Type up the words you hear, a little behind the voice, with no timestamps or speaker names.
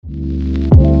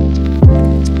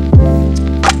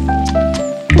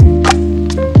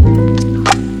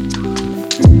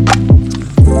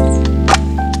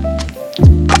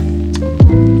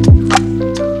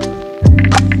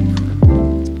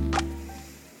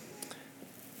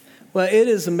Well, it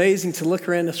is amazing to look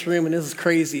around this room, and this is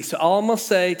crazy. So all I'm going to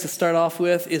say to start off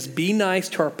with is be nice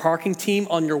to our parking team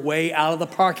on your way out of the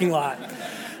parking lot.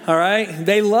 All right?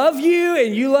 They love you,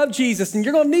 and you love Jesus. And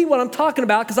you're going to need what I'm talking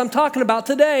about, because I'm talking about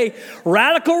today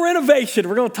radical renovation.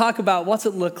 We're going to talk about what's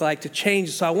it look like to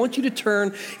change. So I want you to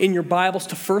turn in your Bibles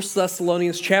to 1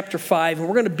 Thessalonians chapter 5, and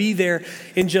we're going to be there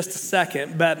in just a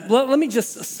second. But let me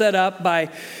just set up by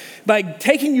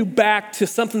taking you back to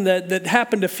something that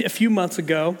happened a few months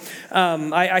ago.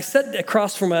 I sat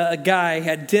across from a guy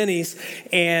at Denny's,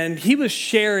 and he was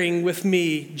sharing with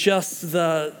me just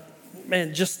the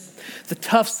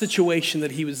tough situation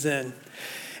that he was in.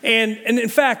 And in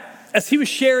fact, as he was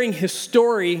sharing his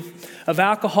story of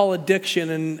alcohol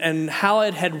addiction and how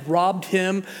it had robbed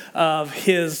him of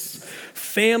his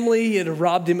family, it had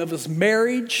robbed him of his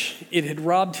marriage, it had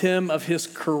robbed him of his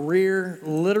career,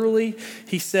 literally.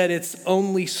 He said, "It's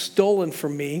only stolen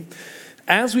from me."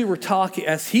 As he was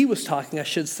talking, I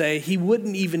should say, he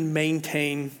wouldn't even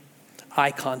maintain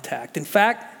eye contact. In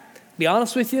fact, to be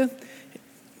honest with you,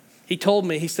 he told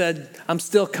me, he said, "I'm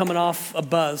still coming off a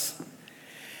buzz."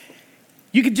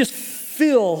 You could just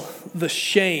feel the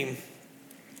shame.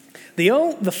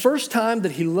 The first time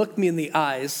that he looked me in the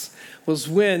eyes was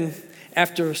when,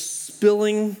 after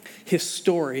spilling his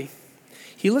story,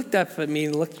 he looked up at me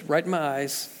and looked right in my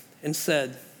eyes and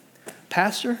said,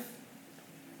 "Pastor,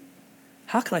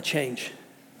 how can I change?"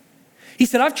 He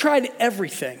said, "I've tried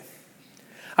everything.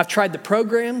 I've tried the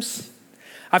programs.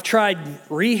 I've tried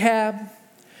rehab.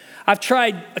 I've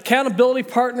tried accountability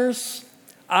partners.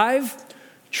 I've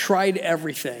tried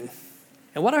everything."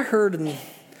 And what I heard in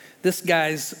this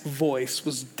guy's voice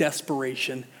was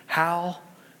desperation. How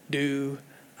do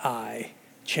I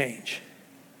change?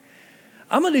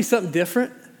 I'm going to do something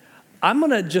different. I'm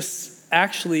going to just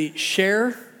actually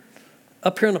share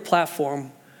up here on the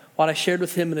platform what I shared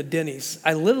with him in a Denny's.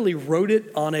 I literally wrote it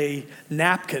on a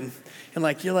napkin.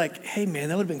 And you're like, "Hey man,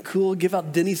 that would have been cool. Give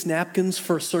out Denny's napkins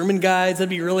for sermon guides. That'd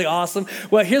be really awesome."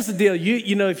 Well, here's the deal.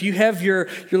 You know, if you have your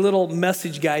little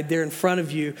message guide there in front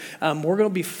of you, we're going to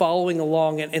be following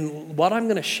along. And what I'm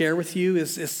going to share with you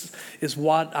is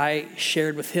what I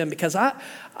shared with him, because I'm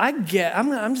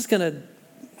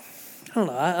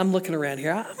looking around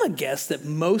here. I'm going to guess that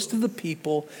most of the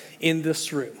people in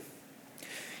this room,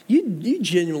 you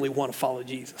genuinely want to follow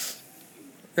Jesus.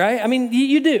 Right? I mean,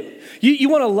 you do. You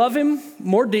want to love him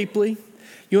more deeply.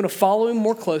 You want to follow him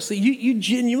more closely. You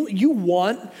genuinely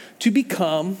want to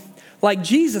become like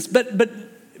Jesus. But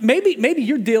maybe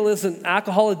your deal isn't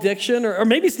alcohol addiction, or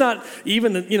maybe it's not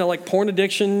even, like porn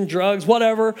addiction, drugs,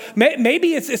 whatever.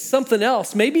 Maybe it's something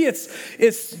else. Maybe it's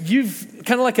you've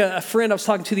kind of like a friend I was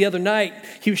talking to the other night.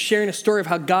 He was sharing a story of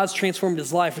how God's transformed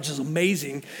his life, which is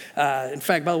amazing. In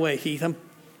fact, by the way, Heath, I'm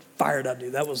fired up,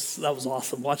 dude. That was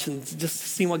awesome. Just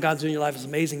seeing what God's doing in your life is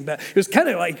amazing. But it was kind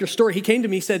of like your story. He came to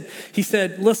me, he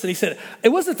said, "Listen," he said, "it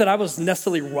wasn't that I was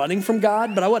necessarily running from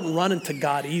God, but I wasn't running to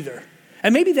God either."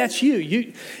 And maybe that's you.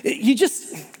 You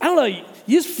just, I don't know,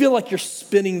 you just feel like you're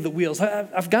spinning the wheels.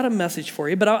 I've got a message for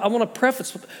you, but I want to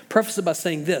preface it by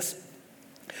saying this.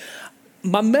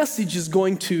 My message is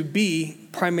going to be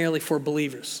primarily for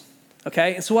believers.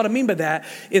 Okay, and so what I mean by that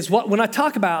is when I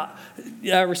talk about,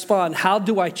 respond, how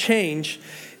do I change?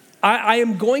 I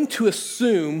am going to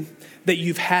assume that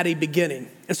you've had a beginning.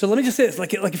 And so let me just say this,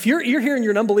 like if you're here and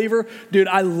you're an unbeliever, dude,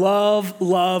 I love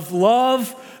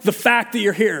the fact that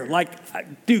you're here.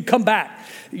 Dude, come back.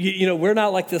 We're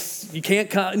not like this. You can't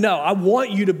come. No, I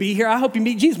want you to be here. I hope you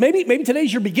meet Jesus. Maybe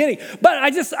today's your beginning. But I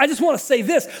just want to say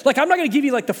this. I'm not going to give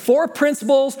you the 4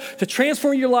 principles to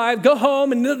transform your life. Go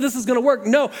home and this is going to work.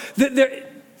 No,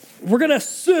 we're going to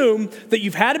assume that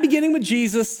you've had a beginning with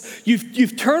Jesus.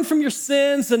 You've turned from your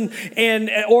sins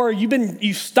or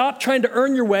you've stopped trying to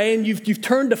earn your way, and you've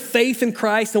turned to faith in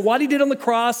Christ and what he did on the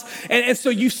cross. And so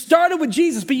you started with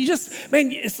Jesus, but you just,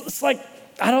 man, it's like,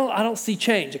 I don't see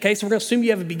change. Okay, so we're going to assume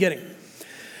you have a beginning.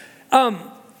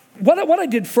 What I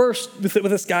did first with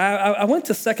this guy, I went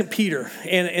to 2 Peter,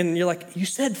 and you're like, "You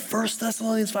said 1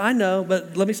 Thessalonians 5. I know,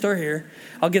 but let me start here.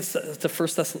 I'll get to 1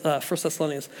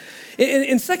 Thessalonians.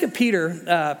 In 2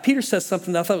 Peter, Peter says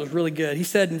something that I thought was really good. He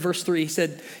said in verse 3, he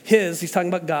said, he's talking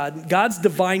about God, "God's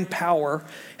divine power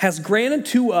has granted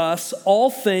to us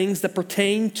all things that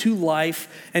pertain to life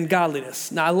and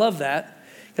godliness." Now, I love that,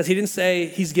 because he didn't say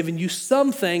he's given you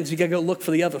some things, you got to go look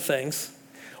for the other things.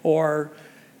 Or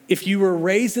if you were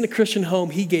raised in a Christian home,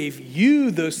 he gave you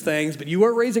those things, but you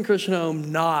weren't raised in a Christian home,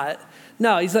 not.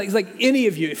 No, he's like any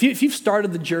of you. If you've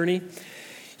started the journey,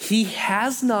 he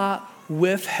has not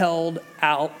withheld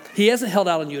out. He hasn't held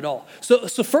out on you at all. So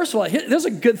first of all, there's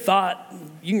a good thought.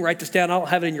 You can write this down. I don't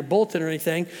have it in your bulletin or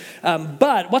anything.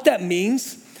 But what that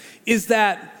means is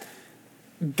that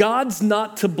God's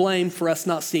not to blame for us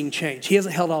not seeing change. He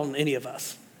hasn't held out on any of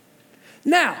us.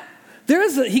 Now,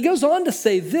 he goes on to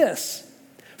say this.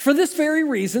 For this very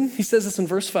reason, he says this in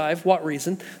verse 5, what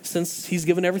reason? Since he's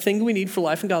given everything we need for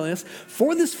life and godliness.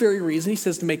 For this very reason, he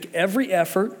says to make every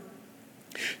effort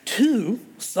to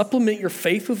supplement your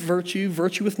faith with virtue,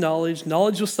 virtue with knowledge,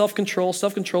 knowledge with self-control,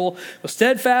 self-control with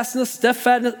steadfastness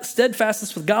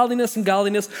with godliness, and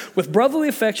godliness with brotherly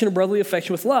affection, and brotherly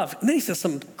affection with love. And then he says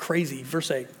something crazy, verse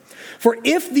 8. For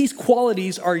if these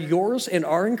qualities are yours and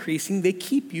are increasing, they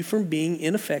keep you from being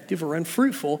ineffective or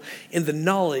unfruitful in the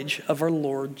knowledge of our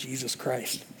Lord Jesus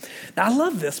Christ. Now, I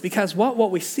love this because what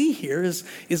we see here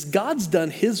is God's done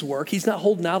his work. He's not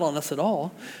holding out on us at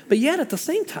all. But yet at the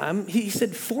same time, he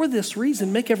said, for this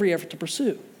reason, make every effort to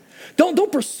pursue.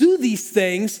 Don't pursue these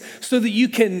things so that you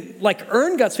can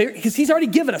earn God's favor, because he's already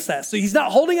given us that. So he's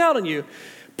not holding out on you.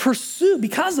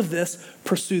 Because of this,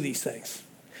 pursue these things.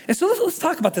 And so let's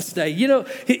talk about this today.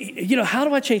 How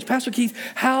do I change? Pastor Keith,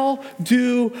 how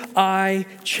do I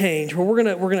change? Well, we're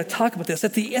gonna talk about this.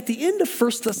 At the end of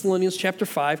 1 Thessalonians chapter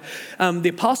 5, the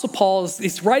Apostle Paul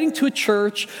is writing to a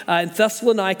church in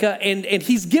Thessalonica, and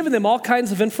he's given them all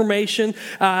kinds of information,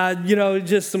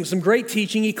 just some great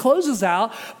teaching. He closes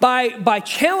out by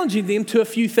challenging them to a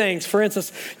few things. For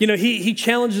instance, he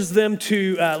challenges them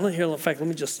to,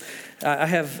 I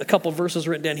have a couple of verses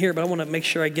written down here, but I want to make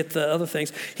sure I get the other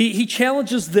things. He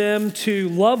challenges them to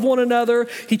love one another.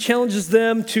 He challenges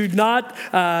them to not,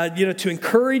 to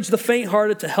encourage the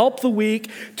faint-hearted, to help the weak,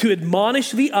 to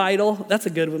admonish the idle. That's a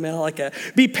good one, man. I like that.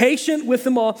 Be patient with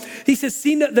them all. He says,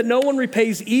 see that no one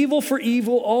repays evil for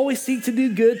evil. Always seek to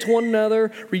do good to one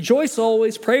another. Rejoice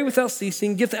always. Pray without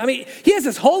ceasing. He has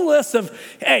this whole list of,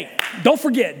 hey, don't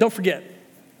forget.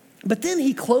 But then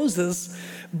he closes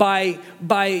by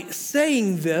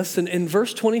saying this in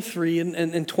verse 23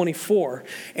 and 24.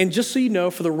 And just so you know,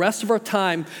 for the rest of our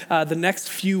time, the next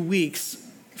few weeks,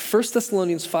 1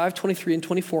 Thessalonians 5, 23 and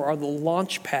 24 are the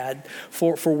launch pad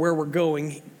for where we're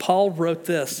going. Paul wrote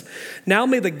this: now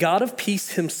may the God of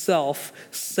peace himself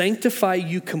sanctify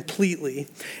you completely,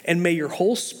 and may your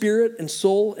whole spirit and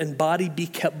soul and body be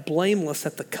kept blameless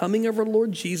at the coming of our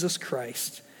Lord Jesus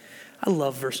Christ. I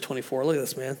love verse 24. Look at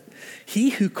this, man.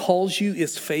 He who calls you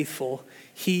is faithful.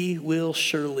 He will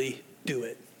surely do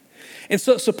it. And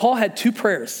so Paul had two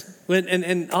prayers.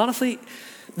 And honestly,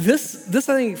 this I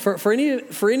think for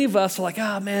any of us, like,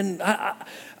 man,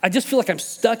 I just feel like I'm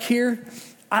stuck here.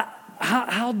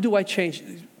 How do I change?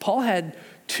 Paul had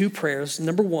two prayers.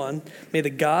 Number one, may the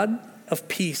God of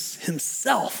peace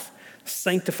himself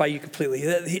sanctify you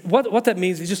completely. What that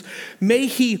means is just may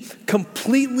he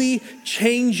completely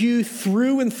change you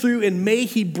through and through, and may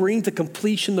he bring to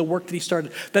completion the work that he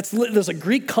started. There's a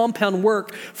Greek compound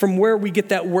work from where we get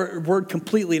that word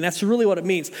completely, and that's really what it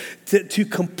means, to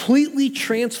completely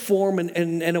transform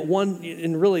in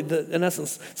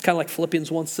essence, it's kind of like Philippians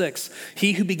 1:6.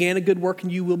 He who began a good work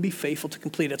in you will be faithful to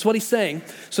complete it. That's what he's saying.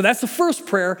 So that's the first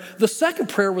prayer. The second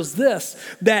prayer was this: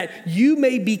 that you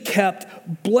may be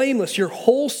kept blameless, your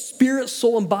whole spirit,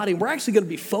 soul, and body. We're actually going to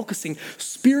be focusing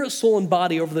spirit, soul, and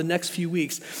body over the next few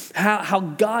weeks. How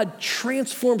God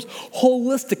transforms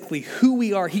holistically who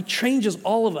we are. He changes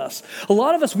all of us. A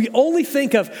lot of us, we only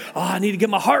think of, I need to get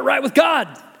my heart right with God.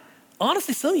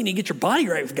 Honestly, some of you need to get your body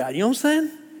right with God. You know what I'm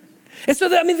saying? And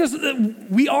so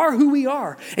we are who we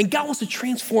are. And God wants to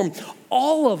transform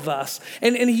all of us.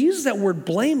 And he uses that word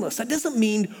blameless. That doesn't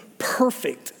mean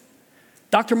perfect.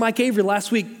 Dr. Mike Avery last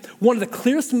week, one of the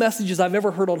clearest messages I've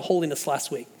ever heard on holiness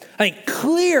last week.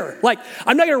 Clear.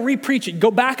 I'm not going to re-preach it.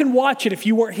 Go back and watch it if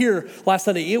you weren't here last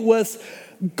Sunday. It was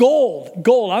gold.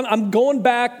 I'm going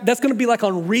back. That's going to be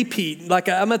on repeat.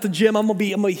 I'm at the gym. I'm going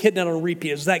to be hitting it on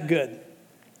repeat. It's that good.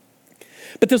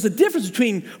 But there's a difference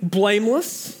between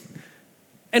blameless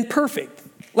and perfect.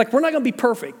 We're not going to be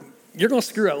perfect. You're going to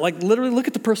screw up. Literally look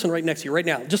at the person right next to you right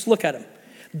now. Just look at them.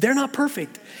 They're not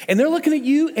perfect. And they're looking at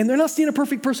you and they're not seeing a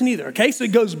perfect person either, okay? So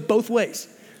it goes both ways.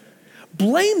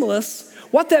 Blameless,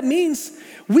 what that means,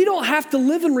 we don't have to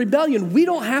live in rebellion. We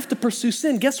don't have to pursue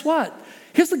sin. Guess what?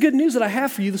 Here's the good news that I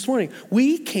have for you this morning.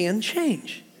 We can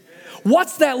change.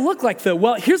 What's that look like though?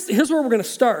 Well, here's where we're going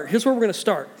to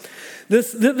start.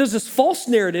 There's this false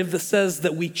narrative that says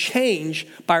that we change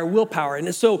by our willpower.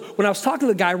 And so when I was talking to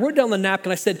the guy, I wrote down the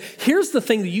napkin. I said, here's the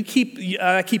thing that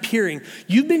I keep hearing.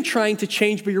 You've been trying to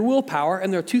change by your willpower,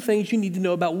 and there are two things you need to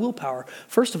know about willpower.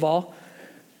 First of all,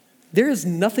 there is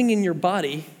nothing in your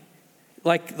body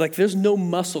Like there's no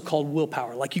muscle called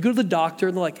willpower. Like you go to the doctor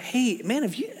and they're like, hey, man,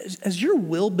 has your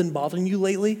will been bothering you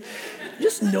lately?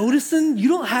 Just noticing you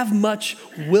don't have much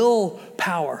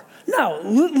willpower. No,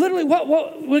 literally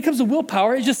when it comes to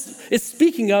willpower, it's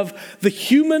speaking of the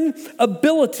human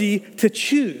ability to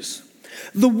choose.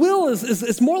 The will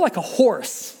is more like a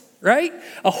horse, right?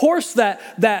 A horse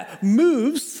that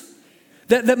moves,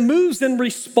 that moves in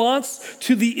response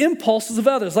to the impulses of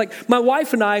others. Like my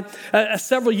wife and I,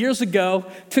 several years ago,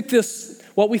 took this,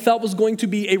 what we thought was going to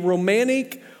be a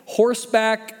romantic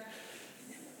horseback,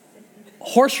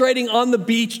 horse riding on the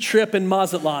beach trip in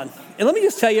Mazatlan. And let me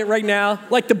just tell you right now,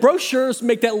 like the brochures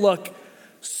make that look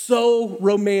so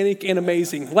romantic and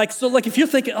amazing. Like if you're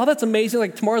thinking, oh, that's amazing,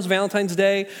 like tomorrow's Valentine's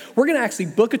Day, we're gonna actually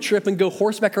book a trip and go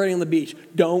horseback riding on the beach.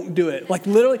 Don't do it. Like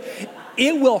literally,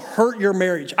 it will hurt your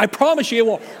marriage. I promise you it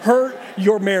will hurt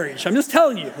your marriage. I'm just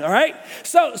telling you, all right?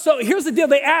 So here's the deal.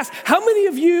 They asked, how many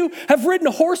of you have ridden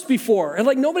a horse before? And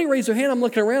like nobody raised their hand. I'm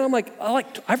looking around, I'm like,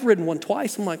 I've ridden one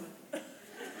twice. I'm like,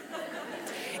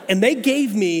 and they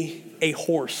gave me a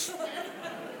horse.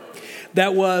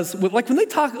 That was, like when they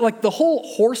talk, like the whole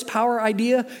horsepower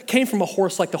idea came from a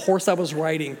horse, like the horse I was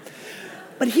riding.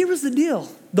 But here was the deal.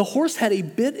 The horse had a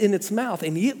bit in its mouth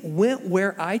and it went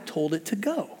where I told it to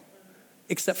go,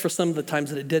 except for some of the times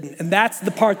that it didn't. And that's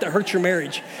the part that hurts your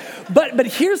marriage. But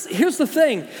here's the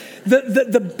thing.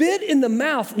 The bit in the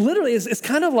mouth literally is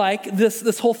kind of like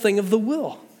this whole thing of the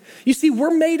will. You see,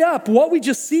 we're made up, what we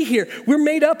just see here, we're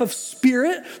made up of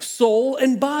spirit, soul,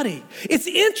 and body. It's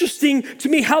interesting to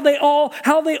me how they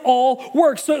all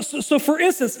work. So for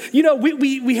instance, you know,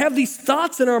 we have these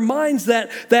thoughts in our minds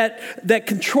that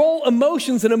control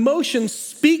emotions, and emotions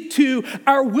speak to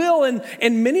our will,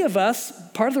 and many of us,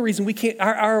 part of the reason we can't,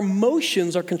 our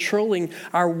emotions are controlling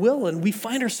our will, and we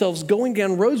find ourselves going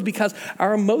down roads because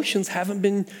our emotions haven't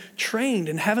been trained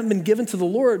and haven't been given to the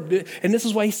Lord. And this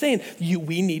is why he's saying,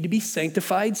 we need to be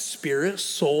sanctified spirit,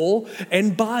 soul,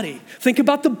 and body. Think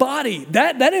about the body.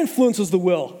 That influences the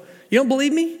will. You don't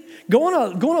believe me? Go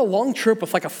on a long trip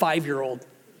with like a 5-year-old.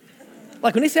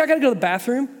 Like when they say, I gotta go to the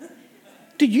bathroom,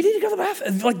 dude, you need to go to the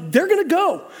bathroom. Like they're gonna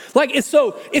go. Like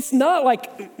it's not like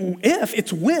if,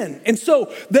 it's when. And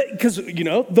so because you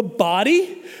know, the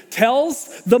body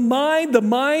tells the mind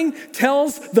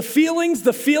tells the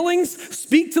feelings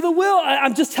speak to the will.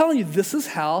 I'm just telling you, this is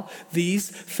how these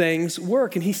things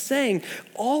work. And he's saying,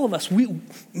 all of us,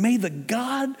 may the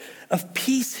God of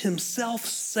peace himself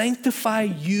sanctify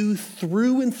you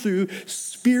through and through,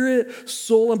 spirit,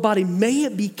 soul, and body. May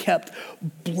it be kept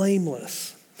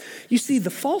blameless. You see, the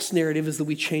false narrative is that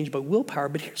we change by willpower,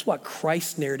 but here's what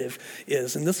Christ's narrative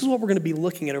is, and this is what we're going to be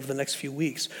looking at over the next few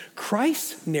weeks.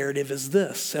 Christ's narrative is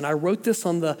this, and I wrote this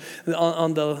on the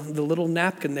little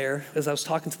napkin there as I was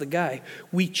talking to the guy.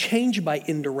 We change by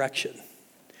indirection.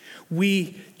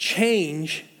 We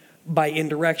change by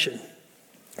indirection.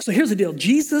 So here's the deal.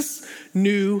 Jesus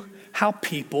knew how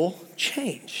people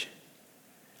change.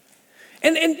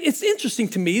 And it's interesting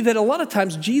to me that a lot of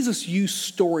times Jesus used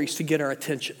stories to get our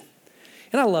attention.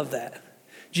 And I love that.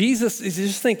 Jesus,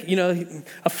 just think, you know,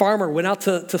 a farmer went out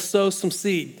to sow some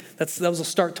seed. That was a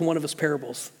start to one of his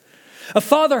parables. A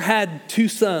father had 2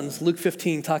 sons, Luke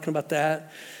 15 talking about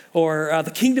that. Or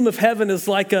the kingdom of heaven is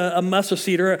like a mustard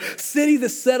seed, or a city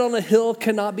that's set on a hill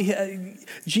cannot be.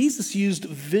 Jesus used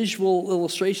visual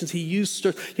illustrations. He used,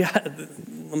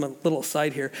 I'm a little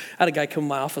aside here. I had a guy come to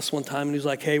my office one time and he was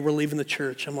like, hey, we're leaving the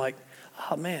church. I'm like,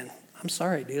 oh man, I'm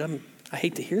sorry, dude. I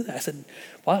hate to hear that. I said,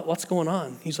 what's going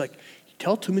on? He's like, you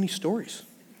tell too many stories.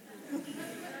 And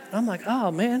I'm like, oh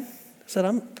man. I said,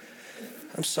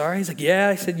 I'm sorry. He's like, yeah.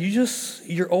 I said,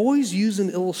 you're always using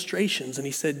illustrations. And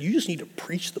he said, you just need to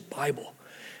preach the Bible.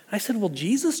 And I said, well,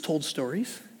 Jesus told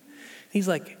stories. He's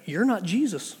like, you're not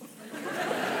Jesus.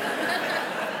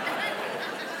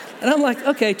 And I'm like,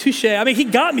 okay, touche. I mean, he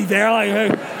got me there.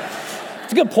 Like,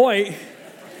 it's a good point.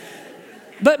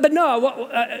 But no,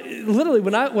 literally,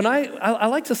 when I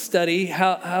like to study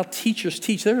how teachers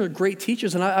teach. They're great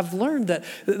teachers, and I've learned that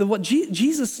what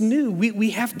Jesus knew, we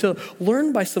have to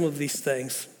learn by some of these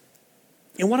things.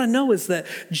 And what I know is that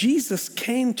Jesus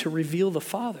came to reveal the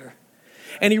Father.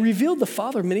 And he revealed the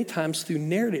Father many times through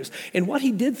narratives. And what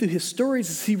he did through his stories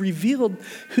is he revealed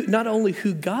not only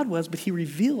who God was, but he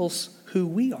reveals who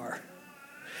we are.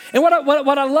 And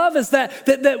what I love is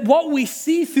that what we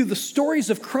see through the stories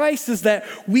of Christ is that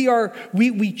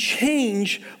we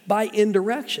change by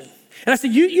indirection. And I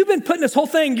said, you've been putting this whole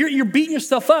thing, you're beating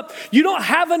yourself up. You don't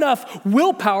have enough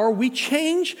willpower. We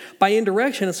change by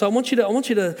indirection. And so I want you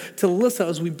to listen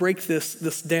as we break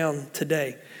this down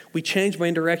today. We change by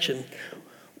indirection.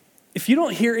 if you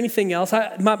don't hear anything else,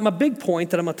 my big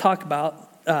point that I'm going to talk about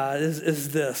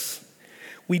is this.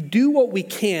 We do what we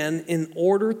can in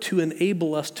order to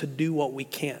enable us to do what we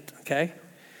can't, okay?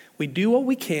 We do what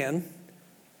we can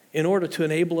in order to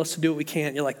enable us to do what we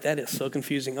can't. You're like, that is so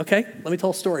confusing. Okay, let me tell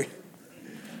a story.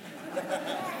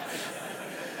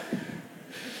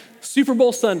 Super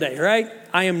Bowl Sunday, right?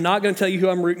 I am not going to tell you who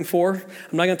I'm rooting for.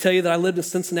 I'm not going to tell you that I lived in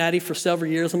Cincinnati for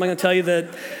several years. I'm not going to tell you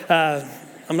that,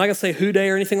 I'm not going to say who day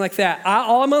or anything like that.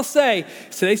 All I'm going to say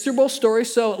is today's Super Bowl story.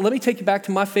 So let me take you back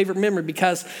to my favorite memory,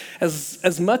 because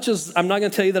as much as I'm not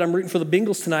going to tell you that I'm rooting for the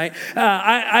Bengals tonight,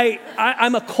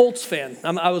 I'm a Colts fan.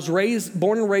 I was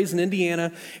born and raised in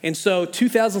Indiana. And so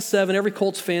 2007, every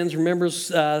Colts fan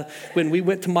remembers when we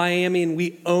went to Miami and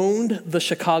we owned the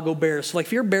Chicago Bears. So like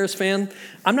if you're a Bears fan,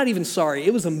 I'm not even sorry.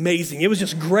 It was amazing. It was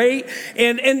just great.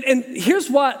 And here's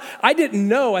what I didn't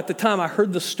know at the time. I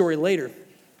heard this story later.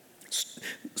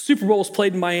 Super Bowl was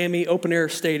played in Miami, open air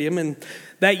stadium, and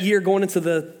that year going into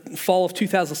the fall of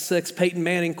 2006, Peyton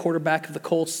Manning, quarterback of the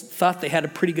Colts, thought they had a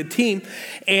pretty good team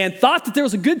and thought that there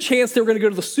was a good chance they were going to go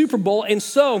to the Super Bowl. And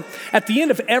so at the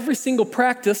end of every single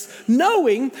practice,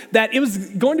 knowing that it was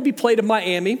going to be played in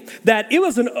Miami, that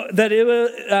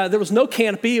there was no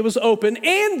canopy, it was open,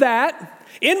 and that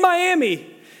in Miami,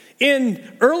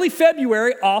 in early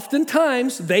February,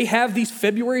 oftentimes they have these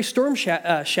February storm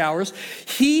showers.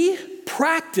 He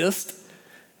practiced,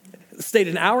 stayed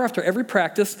an hour after every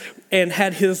practice, and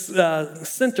had his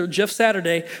center, Jeff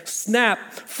Saturday,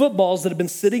 snap footballs that had been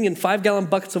sitting in 5-gallon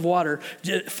buckets of water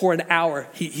for an hour.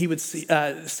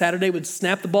 Saturday would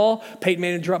snap the ball, Peyton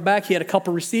Manning would drop back, he had a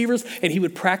couple receivers, and he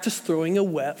would practice throwing a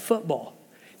wet football.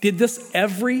 Did this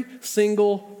every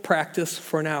single practice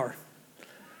for an hour.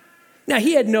 Now,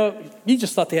 he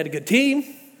just thought they had a good team.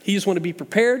 He just wanted to be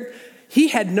prepared. He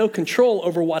had no control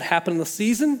over what happened in the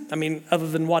season. I mean, other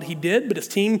than what he did, but his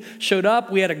team showed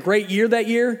up. We had a great year that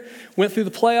year, went through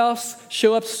the playoffs,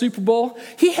 show up to Super Bowl.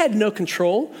 He had no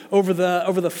control over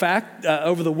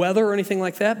the weather or anything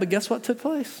like that. But guess what took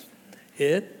place?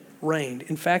 It rained.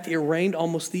 In fact, it rained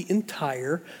almost the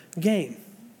entire game.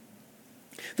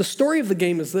 The story of the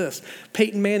game is this.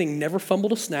 Peyton Manning never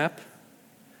fumbled a snap,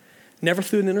 never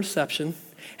threw an interception,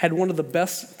 had one of the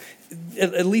best,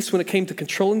 at least when it came to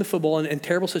controlling the football in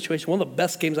terrible situations, one of the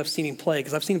best games I've seen him play,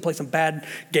 because I've seen him play some bad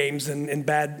games and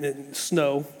bad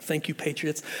snow. Thank you,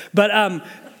 Patriots. But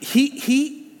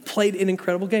he played an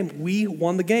incredible game. We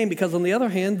won the game because, on the other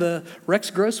hand, the Rex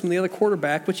Grossman, the other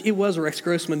quarterback, which it was Rex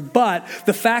Grossman, but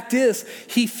the fact is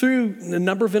he threw a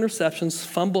number of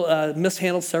interceptions,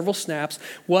 mishandled several snaps,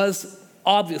 was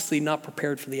obviously not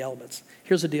prepared for the elements.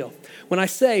 Here's the deal. When I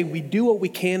say we do what we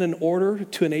can in order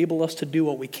to enable us to do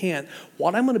what we can't,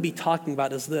 what I'm going to be talking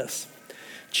about is this.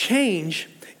 Change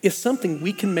is something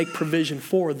we can make provision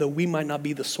for, though we might not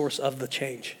be the source of the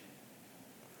change.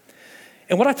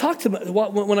 And when I talk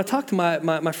to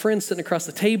my friend sitting across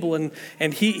the table,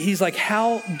 and he's like,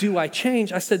 how do I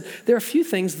change? I said, there are a few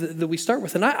things that we start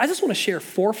with. And I just want to share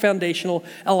 4 foundational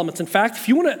elements. In fact, if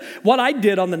you want to, what I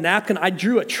did on the napkin, I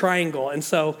drew a triangle. And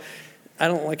so I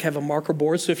don't have a marker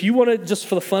board. So if you want to, just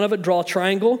for the fun of it, draw a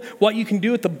triangle, what you can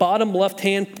do at the bottom left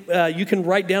hand, you can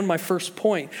write down my first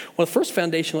point. Well, the first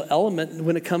foundational element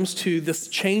when it comes to this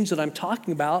change that I'm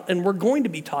talking about, and we're going to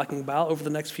be talking about over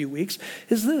the next few weeks,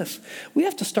 is this. We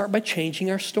have to start by changing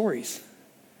our stories.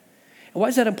 And why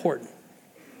is that important?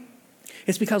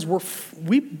 It's because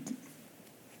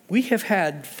we have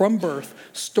had from birth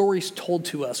stories told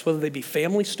to us, whether they be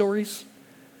family stories,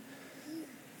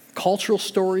 cultural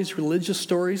stories, religious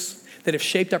stories that have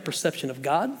shaped our perception of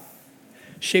God,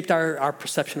 shaped our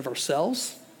perception of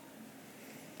ourselves.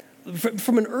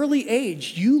 From an early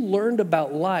age, you learned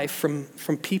about life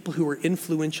from people who were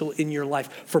influential in your life.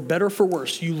 For better or for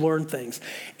worse, you learned things.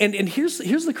 And here's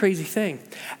the crazy thing.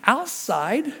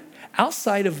 Outside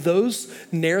of those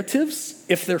narratives,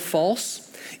 if they're false,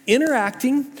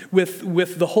 interacting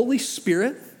with the Holy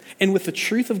Spirit and with the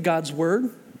truth of God's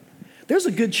word, there's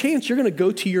a good chance you're going to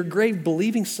go to your grave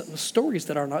believing stories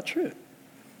that are not true.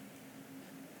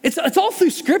 It's all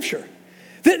through Scripture.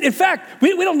 In fact,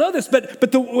 we don't know this, but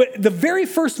the very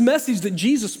first message that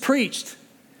Jesus preached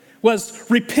was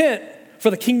repent, for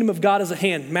the kingdom of God is at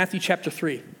hand, Matthew chapter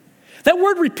 3. That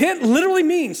word repent literally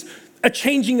means a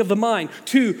changing of the mind,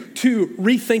 to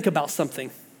rethink about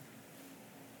something.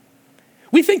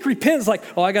 We think repent is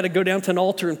like, I got to go down to an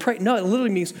altar and pray. No, it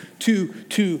literally means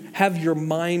to have your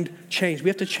mind change. We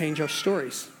have to change our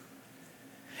stories.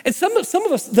 And some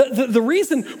of us, the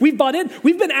reason we've bought in,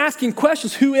 we've been asking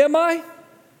questions. Who am I?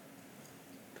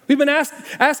 We've been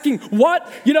asking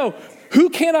who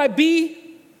can I be?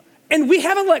 And we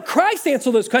haven't let Christ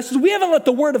answer those questions. We haven't let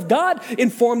the Word of God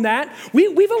inform that.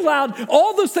 We've allowed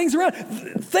all those things around.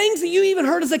 Things that you even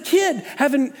heard as a kid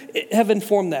have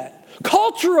informed that.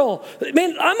 Cultural.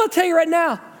 Man, I'm going to tell you right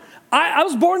now, I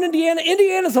was born in Indiana.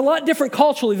 Indiana's a lot different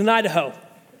culturally than Idaho.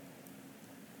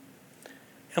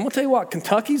 I'm gonna tell you what,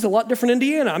 Kentucky's a lot different than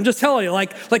Indiana. I'm just telling you,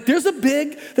 like there's a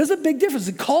big difference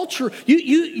in culture.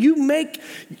 You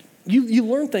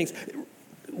learn things.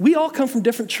 We all come from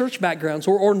different church backgrounds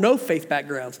or no faith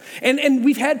backgrounds. And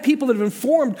we've had people that have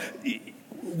informed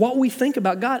what we think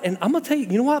about God. And I'm gonna tell you,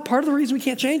 you know what? Part of the reason we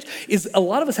can't change is a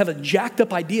lot of us have a jacked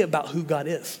up idea about who God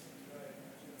is.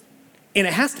 And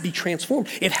it has to be transformed.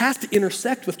 It has to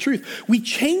intersect with truth. We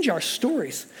change our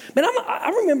stories. Man, I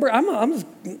remember,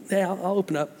 I'll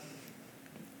open up.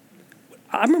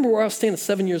 I remember where I was standing at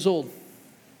 7 years old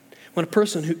when a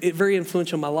person who very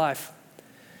influential in my life,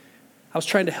 I was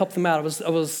trying to help them out. I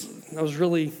was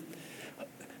really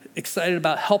excited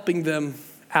about helping them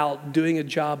out, doing a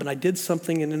job, and I did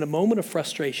something, and in a moment of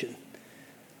frustration,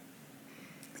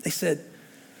 they said,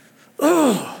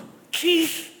 "Oh,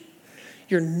 Keith,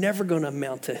 you're never going to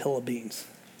amount to a hill of beans."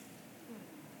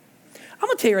 I'm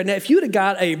going to tell you right now, if you would have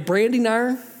got a branding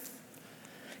iron,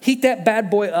 heat that bad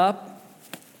boy up,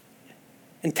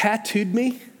 and tattooed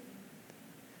me,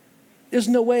 there's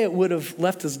no way it would have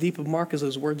left as deep a mark as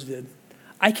those words did.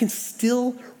 I can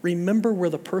still remember where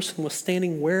the person was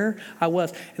standing, where I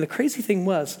was. And the crazy thing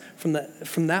was, from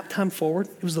that time forward,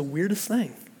 it was the weirdest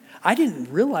thing. I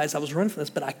didn't realize I was running from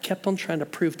this, but I kept on trying to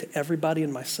prove to everybody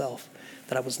and myself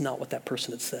that I was not what that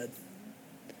person had said.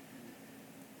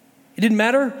 It didn't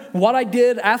matter what I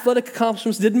did, athletic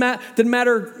accomplishments, didn't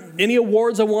matter any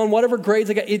awards I won, whatever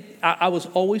grades I got. I was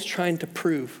always trying to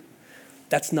prove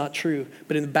that's not true.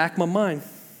 But in the back of my mind,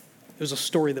 there was a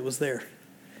story that was there.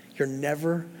 You're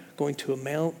never going to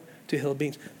amount to a hill of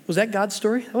beans. Was that God's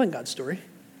story? That wasn't God's story.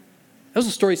 That was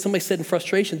a story somebody said in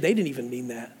frustration. They didn't even mean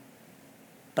that.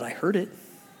 But I heard it.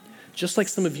 Just like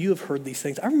some of you have heard these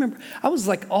things. I remember I was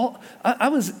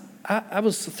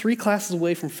 3 classes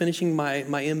away from finishing my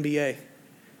MBA.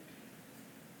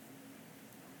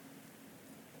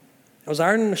 I was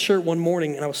ironing a shirt one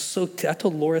morning and I was I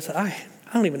told Laura, I said, I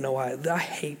don't even know why.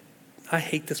 I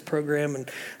hate this program.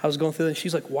 And I was going through it and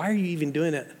she's like, "Why are you even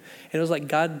doing it?" And it was like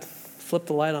God flipped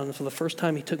the light on. And for the first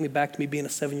time, he took me back to me being a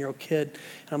 7-year-old kid.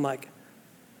 And I'm like,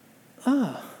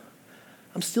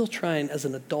 I'm still trying as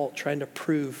an adult, trying to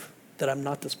prove that I'm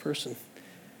not this person.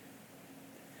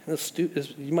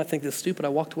 You might think this is stupid. I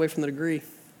walked away from the degree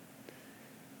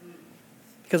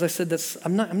because I said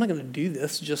I'm not going to do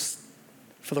this just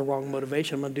for the wrong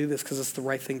motivation. I'm going to do this because it's the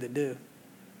right thing to do.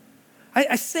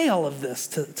 I say all of this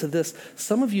to this.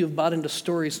 Some of you have bought into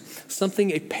stories,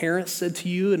 something a parent said to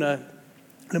you in a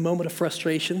moment of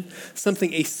frustration,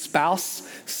 something a spouse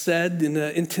said in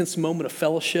an intense moment of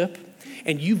fellowship,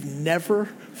 and you've never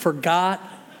forgot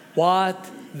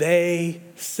what they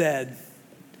said.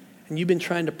 And you've been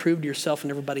trying to prove to yourself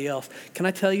and everybody else. Can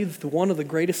I tell you that one of the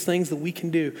greatest things that we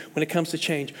can do when it comes to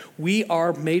change, we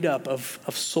are made up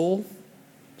of soul,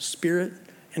 spirit,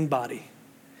 and body,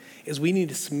 is we need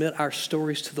to submit our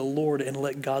stories to the Lord and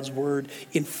let God's word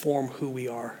inform who we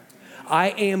are. I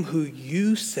am who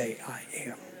you say I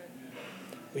am.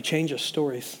 We change our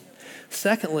stories.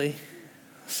 Secondly,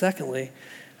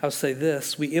 I would say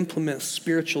this: we implement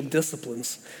spiritual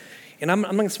disciplines. And I'm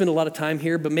not going to spend a lot of time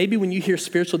here, but maybe when you hear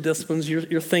spiritual disciplines,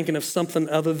 you're thinking of something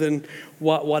other than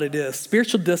what it is.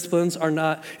 Spiritual disciplines are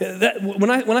not, when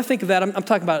I think of that, I'm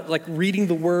talking about like reading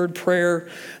the word, prayer,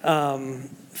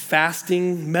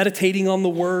 fasting, meditating on the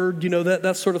word,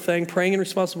 that sort of thing, praying in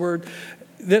response to the word.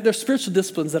 They're spiritual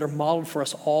disciplines that are modeled for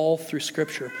us all through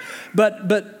Scripture. But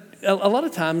a lot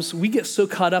of times we get so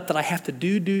caught up that I have to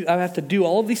do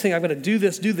all of these things. I've got to do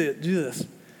this.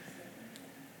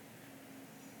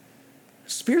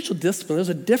 Spiritual discipline, there's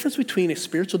a difference between a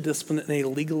spiritual discipline and a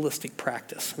legalistic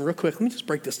practice. And real quick, let me just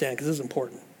break this down because this is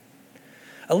important.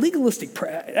 A legalistic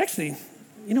practice, actually,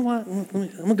 you know what? I'm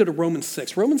going to go to Romans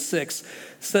 6. Romans 6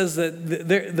 says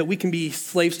that we can be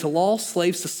slaves to law,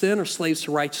 slaves to sin, or slaves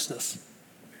to righteousness.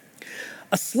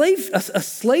 A slave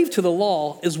to the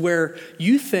law is where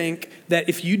you think that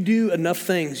if you do enough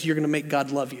things, you're going to make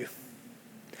God love you.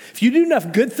 If you do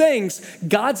enough good things,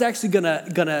 God's actually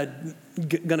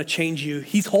gonna change you.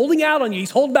 He's holding out on you.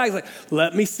 He's holding back. He's like,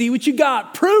 "Let me see what you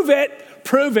got. Prove it.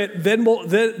 Then we'll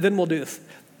do this."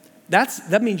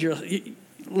 That means you're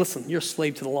a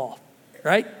slave to the law,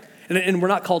 right? And we're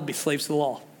not called to be slaves to the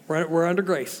law. We're under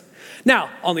grace. Now,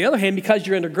 on the other hand, because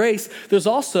you're under grace, there's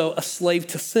also a slave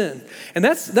to sin, and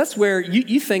that's where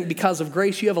you think because of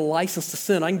grace you have a license to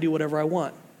sin. I can do whatever I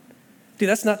want. Dude,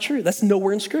 that's not true. That's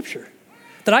nowhere in Scripture.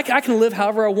 That I can live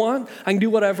however I want. I can do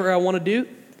whatever I want to do.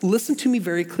 Listen to me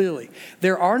very clearly.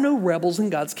 There are no rebels in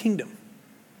God's kingdom.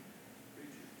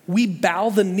 We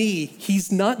bow the knee.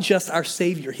 He's not just our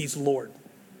Savior. He's Lord.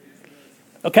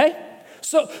 Okay?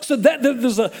 So that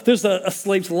there's a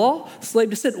slave to law,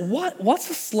 slave to sin. What's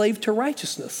a slave to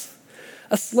righteousness?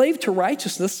 A slave to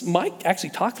righteousness, Mike actually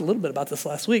talked a little bit about this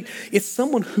last week. It's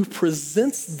someone who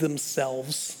presents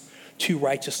themselves to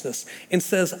righteousness and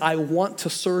says, I want to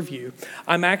serve you.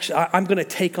 I'm going to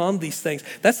take on these things.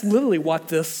 That's literally what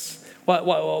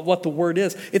the word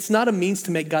is. It's not a means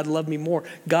to make God love me more.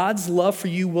 God's love for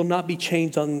you will not be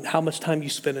changed on how much time you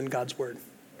spend in God's word.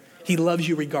 He loves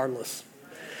you regardless.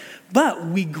 But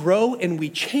we grow and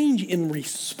we change in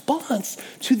response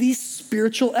to these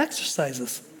spiritual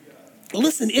exercises.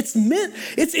 Listen, it's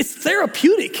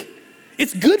therapeutic.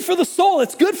 It's good for the soul.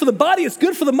 It's good for the body. It's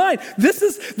good for the mind. This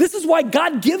is why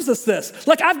God gives us this.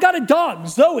 Like, I've got a dog,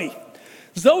 Zoe.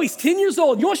 Zoe's 10 years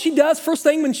old. You know what she does first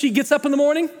thing when she gets up in the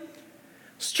morning?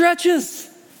 Stretches.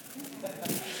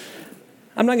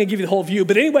 I'm not going to give you the whole view,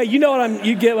 but anyway, you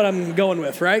get what I'm going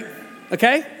with, right?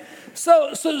 Okay?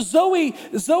 So Zoe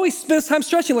spends time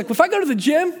stretching. Like, if I go to the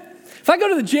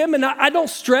gym and I don't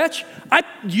stretch, I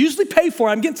usually pay for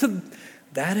it. I'm getting to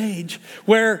that age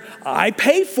where I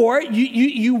pay for it.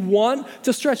 You want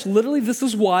to stretch. Literally, this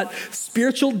is what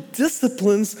spiritual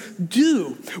disciplines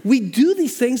do. We do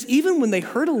these things even when they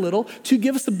hurt a little to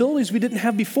give us abilities we didn't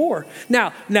have before.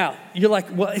 Now you're like,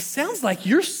 well, it sounds like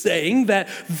you're saying that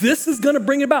this is going to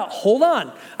bring it about. Hold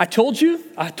on. I told you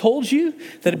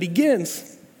that it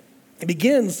begins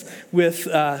with,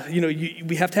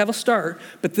 we have to have a start,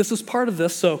 but this is part of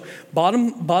this. So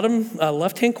bottom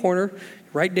left-hand corner,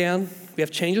 write down, we have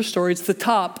to change our story. It's the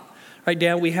top, write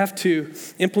down, we have to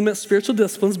implement spiritual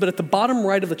disciplines, but at the bottom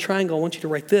right of the triangle, I want you to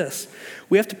write this.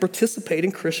 We have to participate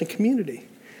in Christian community.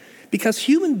 Because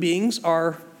human beings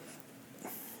we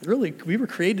were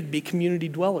created to be community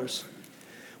dwellers.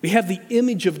 We have the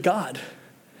image of God.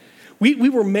 We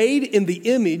were made in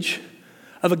the image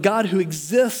of a God who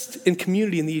exists in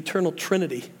community in the eternal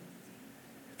Trinity.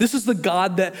 This is the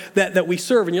God that we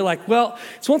serve. And you're like, well,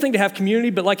 it's one thing to have community,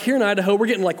 but like here in Idaho, we're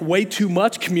getting like way too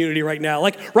much community right now.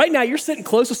 Like right now, you're sitting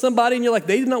close to somebody and you're like,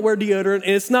 they did not wear deodorant,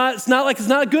 and it's not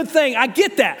a good thing. I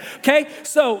get that, okay?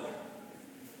 So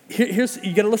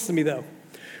you gotta listen to me though.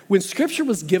 When Scripture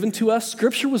was given to us,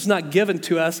 Scripture was not given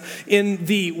to us in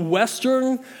the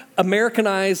Western,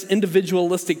 Americanized,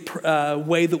 individualistic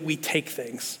way that we take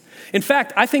things. In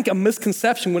fact, I think a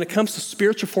misconception when it comes to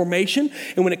spiritual formation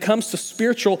and when it comes to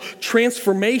spiritual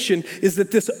transformation is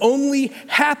that this only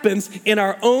happens in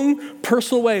our own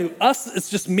personal way. It's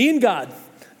just me and God.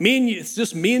 Me and you, it's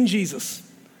just me and Jesus.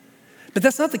 But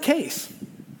that's not the case.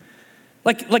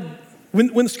 Like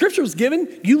when the Scripture was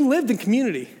given, you lived in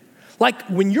community. Like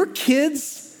when your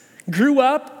kids grew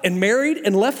up and married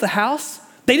and left the house,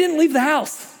 they didn't leave the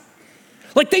house.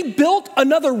 Like they built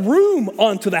another room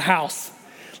onto the house.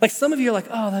 Like some of you are like,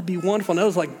 oh, that'd be wonderful. And I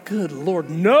was like, good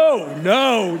Lord,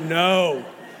 no.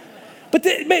 But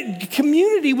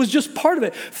community was just part of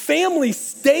it. Families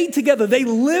stayed together. They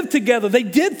lived together. They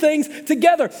did things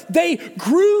together. They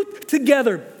grew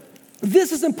together.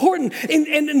 This is important.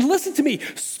 And listen to me,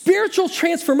 spiritual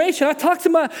transformation. I talked to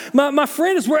my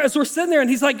friend as we're sitting there, and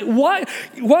he's like, what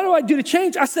do I do to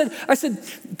change? I said,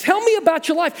 tell me about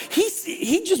your life.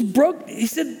 He just broke. He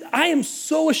said, I am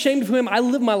so ashamed of him. I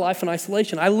live my life in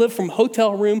isolation. I live from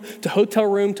hotel room to hotel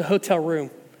room to hotel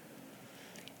room.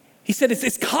 He said,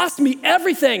 it's cost me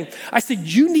everything. I said,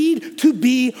 you need to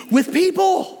be with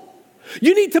people.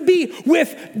 You need to be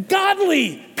with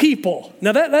godly people.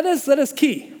 Now that is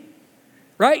key.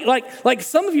 Right? Like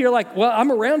some of you are like, well,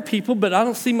 I'm around people, but I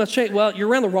don't see much change. Well, you're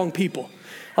around the wrong people.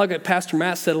 Like Pastor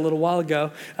Matt said a little while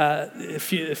ago, a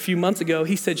few months ago,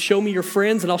 he said, show me your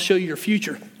friends and I'll show you your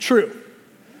future. True.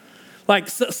 Like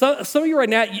some of you right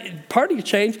now, part of your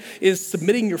change is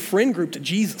submitting your friend group to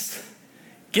Jesus.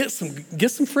 Get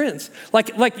some friends.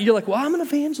 Like you're like, well, I'm an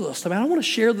evangelist. I want to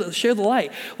share the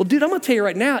light. Well, dude, I'm going to tell you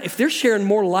right now, if they're sharing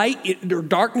more light or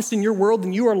darkness in your world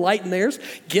than you are light in theirs,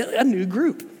 get a new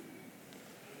group.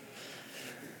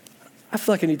 I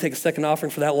feel like I need to take a second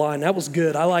offering for that line. That was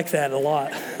good. I like that a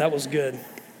lot. That was good.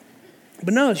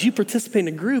 But no, as you participate in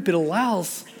a group, it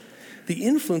allows the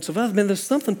influence of others. Man, there's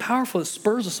something powerful that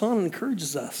spurs us on and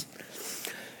encourages us.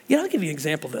 I'll give you an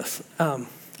example of this.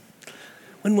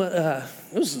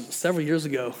 It was several years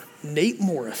ago, Nate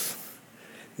Morris,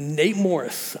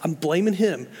 I'm blaming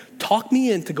him, talked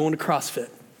me into going to CrossFit.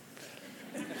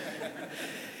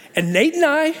 And Nate and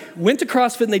I went to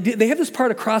CrossFit, and they have this part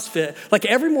of CrossFit, like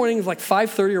every morning is like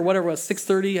 5:30 or whatever it was,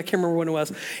 6:30, I can't remember when it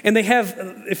was. And they have,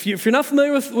 if you're not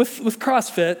familiar with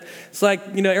CrossFit, it's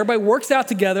like, everybody works out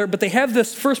together, but they have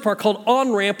this first part called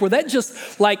on-ramp where that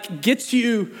just like gets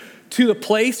you to the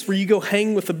place where you go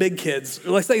hang with the big kids,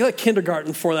 like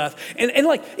kindergarten for that. And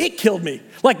like, it killed me.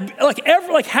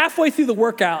 Like halfway through the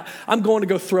workout, I'm going to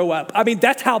go throw up. I mean,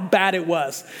 that's how bad it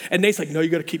was. And Nate's like, no, you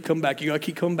got to keep coming back. You got to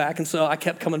keep coming back. And so I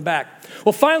kept coming back.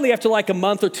 Well, finally, after like a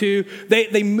month or two,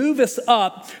 they move us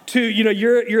up to,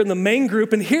 you're in the main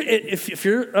group. And here, if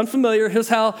you're unfamiliar, here's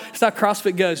how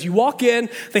CrossFit goes. You walk in,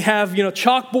 they have,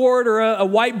 chalkboard or a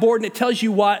whiteboard, and it tells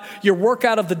you what your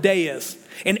workout of the day is.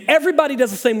 And everybody does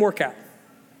the same workout.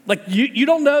 Like you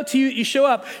don't know till you show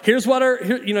up. Here's what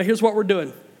we're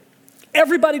doing.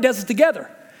 Everybody does it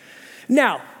together.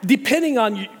 Now, depending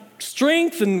on your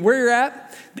strength and where you're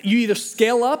at, you either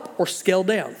scale up or scale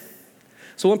down.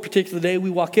 So one particular day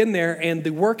we walk in there, and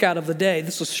the workout of the day,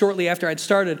 this was shortly after I'd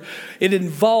started, it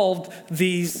involved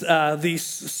these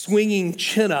swinging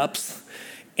chin-ups.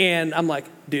 And I'm like,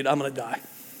 dude, I'm gonna die.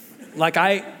 Like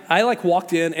I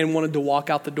walked in and wanted to walk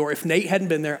out the door. If Nate hadn't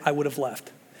been there, I would have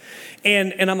left.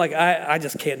 And I'm like, I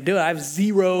just can't do it. I have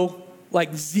zero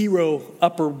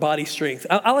upper body strength.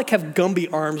 I have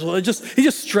Gumby arms. Well, it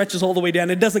just stretches all the way down.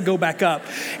 It doesn't go back up.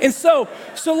 And so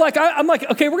like I'm like,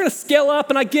 okay, we're gonna scale up,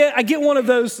 and I get one of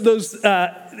those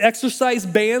exercise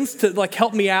bands to like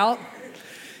help me out.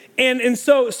 And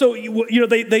so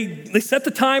they set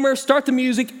the timer, start the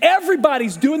music.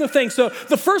 Everybody's doing the thing. So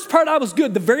the first part, I was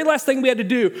good. The very last thing we had to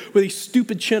do were these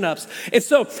stupid chin-ups. And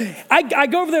so I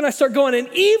go over there and I start going. And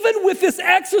even with this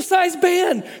exercise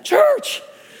band, church,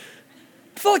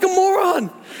 I feel like a moron.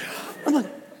 I'm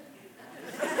like,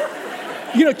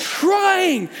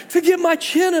 trying to get my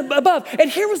chin above. And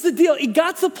here was the deal. It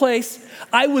got to the place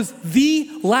I was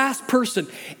the last person.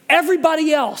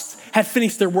 Everybody else had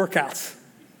finished their workouts.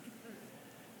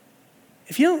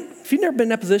 If you've never been in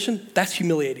that position, that's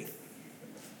humiliating.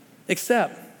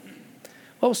 Except,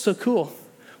 what was so cool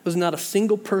was not a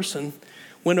single person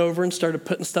went over and started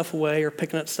putting stuff away or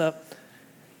picking up stuff.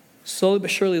 Slowly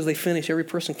but surely, as they finished, every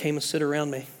person came and stood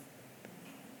around me.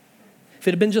 If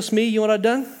it had been just me, you know what I'd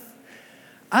done?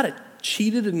 I'd have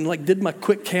cheated and like did my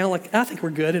quick count, like, I think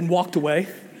we're good, and walked away.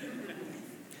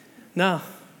 No.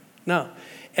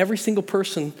 Every single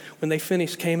person, when they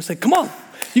finished, came and said, come on,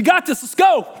 you got this,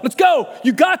 let's go,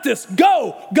 you got this,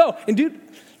 go. And dude,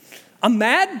 I'm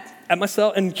mad at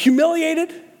myself and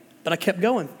humiliated, but I kept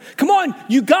going. Come on,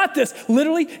 you got this.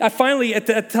 Literally, I finally, at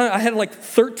that time, I had like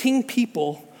 13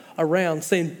 people around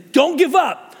saying, don't give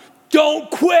up,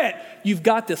 don't quit, you've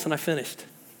got this, and I finished.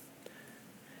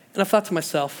 And I thought to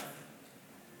myself,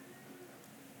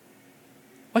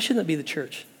 why shouldn't that be the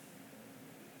church?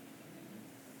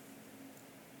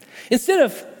 Instead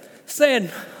of saying,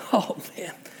 oh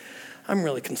man, I'm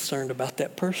really concerned about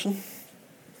that person.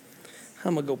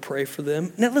 I'm gonna go pray for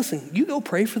them. Now listen, you go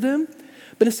pray for them,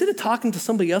 but instead of talking to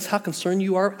somebody else how concerned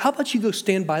you are, how about you go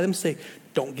stand by them and say,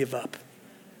 don't give up.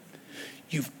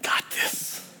 You've got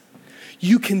this.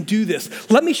 You can do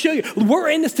this. Let me show you. We're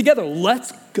in this together.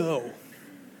 Let's go.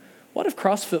 What if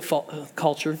CrossFit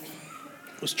culture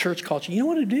was church culture? You know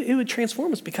what it would do? It would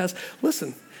transform us because,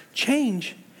 listen,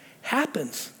 change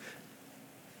happens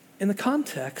in the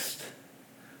context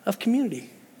of community.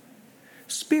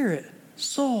 Spirit,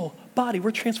 soul, body,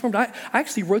 we're transformed. I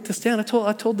actually wrote this down. I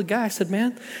told the guy, I said,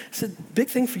 big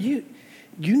thing for you.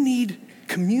 You need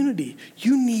community.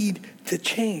 You need to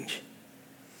change.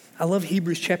 I love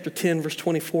Hebrews chapter 10, verse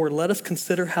 24. Let us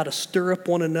consider how to stir up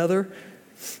one another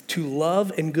to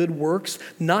love and good works,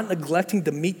 not neglecting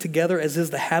to meet together as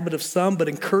is the habit of some, but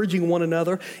encouraging one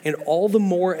another, and all the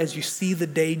more as you see the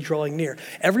day drawing near.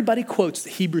 Everybody quotes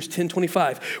Hebrews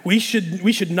 10:25. We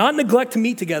should not neglect to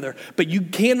meet together, but you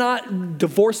cannot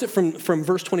divorce it from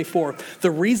verse 24. The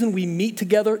reason we meet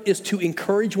together is to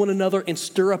encourage one another and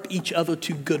stir up each other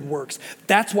to good works.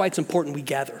 That's why it's important we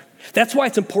gather. That's why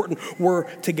it's important we're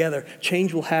together.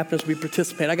 Change will happen as we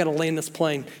participate. I got to land this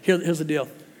plane. Here's the deal.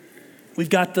 We've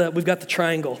got the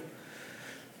triangle.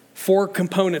 4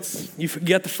 components. You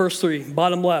get the first 3.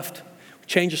 Bottom left,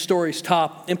 change your stories.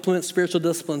 Top, implement spiritual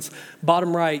disciplines.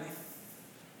 Bottom right,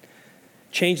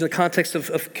 change the context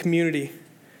of community.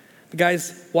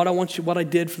 Guys, what I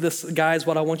did for this, guys,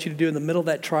 what I want you to do in the middle of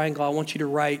that triangle, I want you to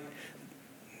write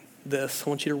this. I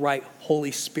want you to write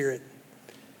Holy Spirit.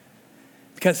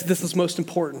 Because this is most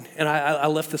important, and I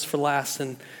left this for last,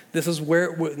 and this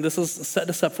is setting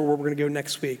us up for where we're going to go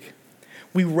next week.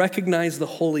 We recognize the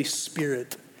Holy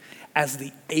Spirit as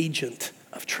the agent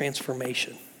of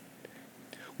transformation.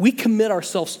 We commit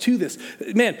ourselves to this.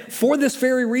 Man, for this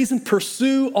very reason,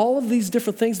 pursue all of these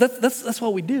different things. That's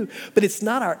what we do. But it's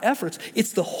not our efforts.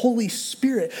 It's the Holy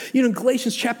Spirit. You know, in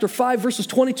Galatians chapter 5, verses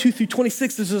 22 through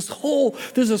 26, there's this whole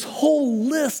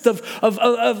list of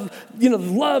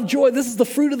love, joy. This is the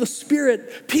fruit of the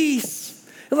Spirit, peace.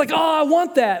 It's like, oh, I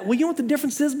want that. Well, you know what the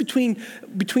difference is between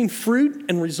fruit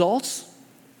and results?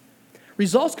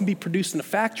 Results can be produced in a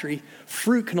factory.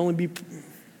 Fruit can only be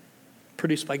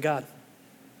produced by God.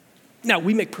 Now,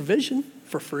 we make provision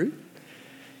for fruit.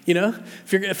 You know,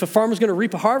 if a farmer's going to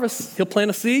reap a harvest, he'll plant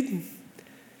a seed.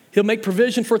 He'll make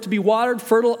provision for it to be watered,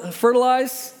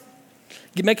 fertilized,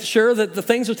 making sure that the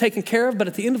things are taken care of. But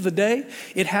at the end of the day,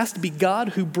 it has to be God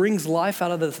who brings life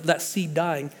out of that seed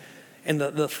dying, and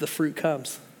the fruit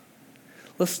comes.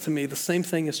 Listen to me, the same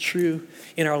thing is true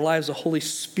in our lives. The Holy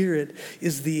Spirit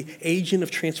is the agent of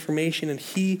transformation, and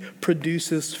he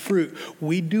produces fruit.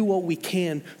 We do what we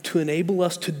can to enable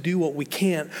us to do what we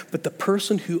can't, but the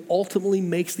person who ultimately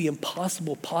makes the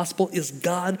impossible possible is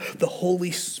God, the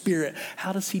Holy Spirit.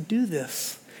 How does he do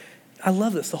this? I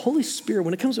love this. The Holy Spirit,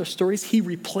 when it comes to our stories, he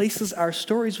replaces our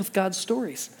stories with God's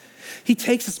stories. He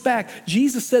takes us back.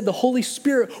 Jesus said the Holy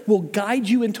Spirit will guide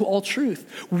you into all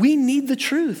truth. We need the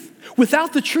truth.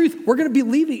 Without the truth, we're going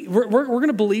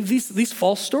to believe these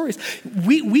false stories.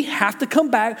 We have to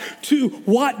come back to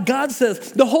what God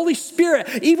says. The Holy Spirit,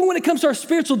 even when it comes to our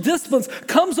spiritual disciplines,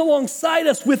 comes alongside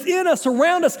us, within us,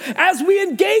 around us, as we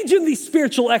engage in these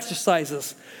spiritual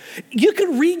exercises. You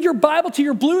can read your Bible till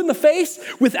you're blue in the face.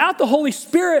 Without the Holy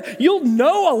Spirit, you'll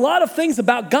know a lot of things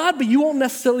about God, but you won't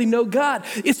necessarily know God.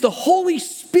 It's the Holy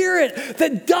Spirit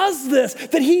that does this,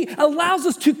 that he allows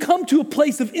us to come to a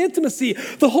place of intimacy.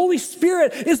 The Holy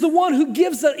Spirit is the one who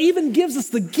even gives us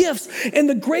the gifts and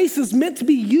the graces meant to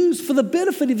be used for the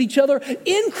benefit of each other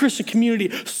in Christian community,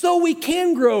 so we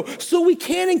can grow, so we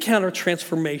can encounter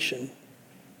transformation.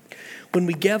 When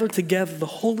we gather together, the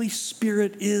Holy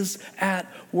Spirit is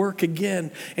at work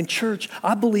again. And church,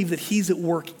 I believe that he's at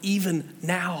work even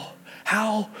now.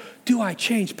 How do I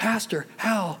change? Pastor,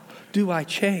 how do I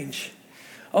change?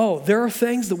 Oh, there are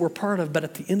things that we're part of, but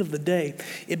at the end of the day,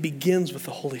 it begins with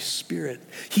the Holy Spirit.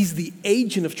 He's the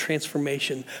agent of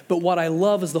transformation. But what I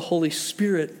love is the Holy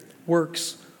Spirit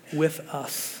works with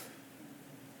us.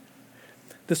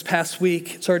 This past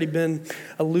week, it's already been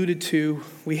alluded to,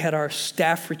 we had our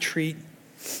staff retreat.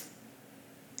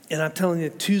 And I'm telling you,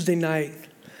 Tuesday night,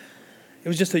 it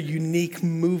was just a unique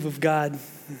move of God.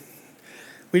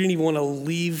 We didn't even want to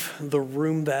leave the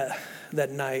room that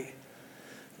night.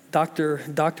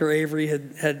 Dr. Avery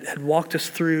had walked us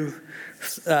through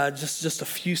just a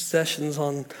few sessions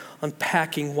on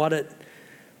unpacking what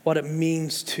it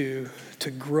means to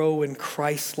grow in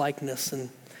Christ-likeness, and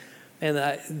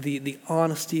the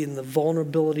honesty and the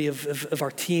vulnerability of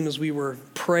our team as we were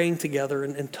praying together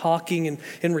and talking, and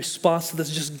in response to this,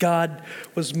 just God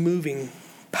was moving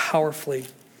powerfully.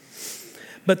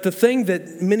 But the thing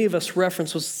that many of us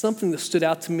referenced was something that stood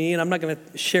out to me, and I'm not going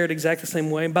to share it exactly the same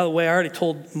way. And by the way, I already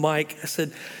told Mike, I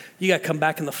said, you got to come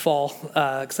back in the fall,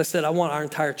 because I said I want our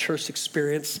entire church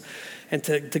experience and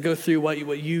to go through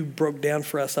what you broke down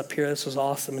for us up here. This was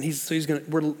awesome. And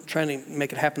we're trying to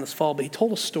make it happen this fall, but he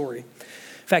told a story.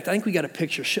 In fact, I think we got a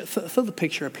picture. Throw the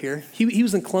picture up here. He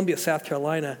was in Columbia, South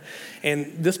Carolina,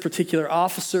 and this particular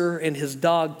officer and his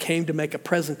dog came to make a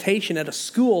presentation at a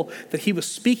school that he was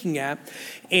speaking at,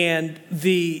 and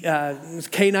the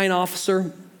K-9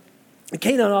 officer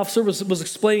was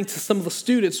explaining to some of the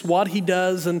students what he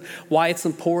does and why it's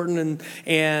important,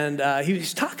 and he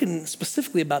was talking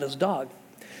specifically about his dog.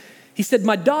 He said,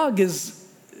 my dog is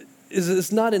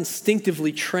not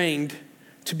instinctively trained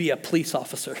to be a police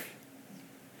officer.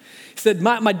 He said,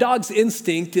 my dog's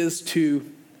instinct is to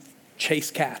chase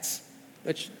cats,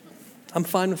 which I'm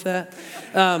fine with that.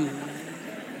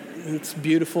 It's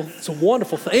beautiful. It's a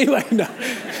wonderful thing. Anyway, no.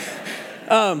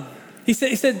 He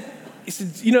said,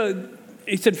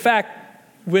 in fact,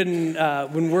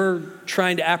 when we're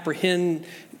trying to apprehend,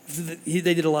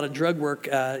 they did a lot of drug work,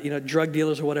 drug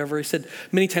dealers or whatever. He said,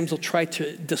 many times they'll try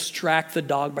to distract the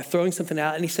dog by throwing something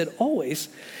out. And he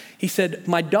said,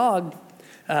 my dog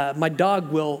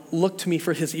will look to me,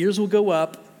 for his ears will go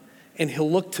up, and he'll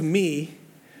look to me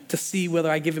to see whether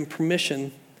I give him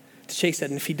permission to chase that.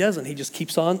 And if he doesn't, he just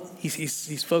keeps on.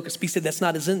 He's focused. But he said it's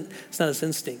not his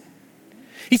instinct.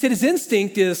 He said his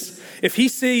instinct is, if he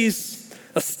sees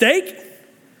a steak,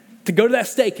 to go to that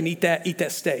steak and eat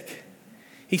that steak.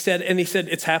 He said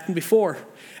it's happened before.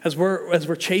 As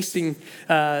we're chasing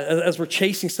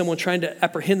someone, trying to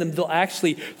apprehend them, they'll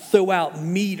actually throw out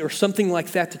meat or something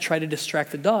like that to try to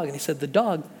distract the dog. And he said the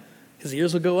dog, his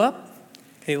ears will go up,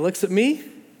 and he looks at me,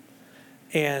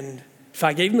 And if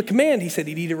I gave him the command, he said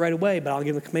he'd eat it right away, but I'll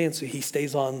give him the command so he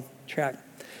stays on track.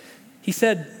 He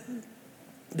said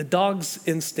the dog's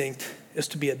instinct is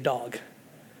to be a dog,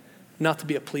 not to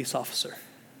be a police officer.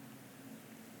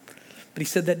 But he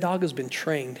said that dog has been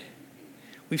trained.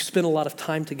 We've spent a lot of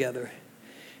time together.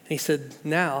 And he said,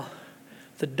 now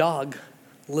the dog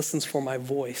listens for my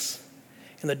voice,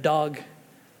 and the dog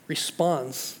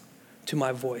responds to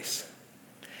my voice.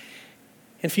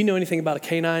 And if you know anything about a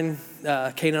canine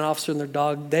officer and their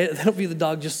dog, they don't view the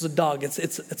dog just as a dog.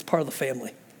 It's part of the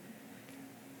family.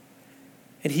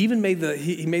 And he even made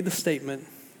the statement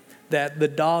that the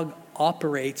dog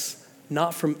operates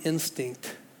not from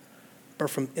instinct, but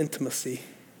from intimacy.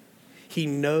 He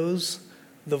knows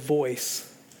the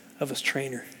voice of his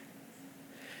trainer.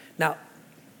 Now,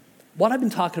 what I've been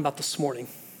talking about this morning,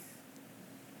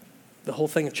 the whole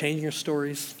thing of changing your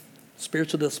stories,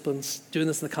 spiritual disciplines, doing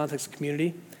this in the context of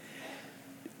community,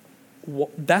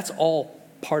 that's all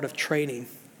part of training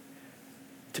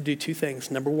to do two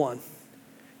things. Number one,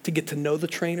 to get to know the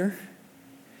trainer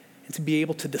and to be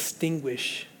able to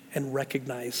distinguish and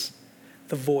recognize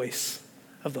the voice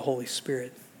of the Holy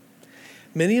Spirit.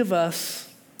 Many of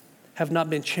us have not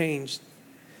been changed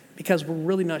because we're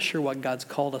really not sure what God's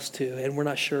called us to, and we're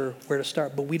not sure where to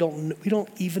start, but we don't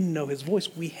even know his voice.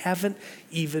 We haven't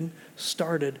even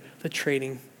started the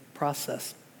training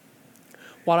process.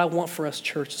 What I want for us,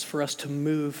 church, is for us to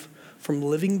move from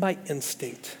living by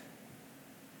instinct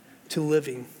to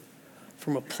living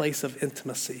from a place of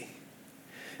intimacy,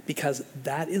 because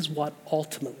that is what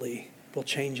ultimately will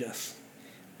change us.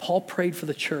 Paul prayed for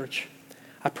the church.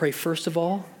 I pray, first of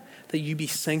all, that you be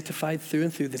sanctified through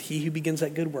and through, that he who begins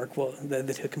that good work,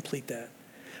 that he'll complete that.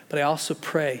 But I also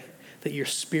pray that your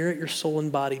spirit, your soul, and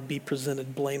body be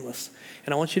presented blameless.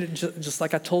 And I want you to, just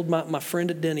like I told my friend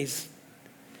at Denny's,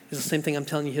 is the same thing I'm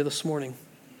telling you here this morning.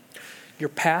 Your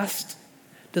past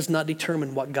does not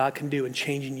determine what God can do in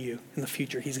changing you in the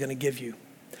future he's going to give you.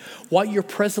 What you're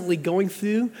presently going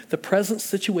through, the present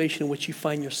situation in which you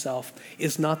find yourself,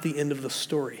 is not the end of the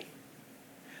story.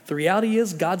 The reality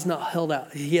is God's not held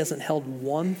out. He hasn't held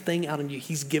one thing out on you.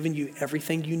 He's given you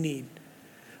everything you need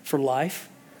for life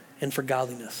and for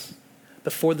godliness.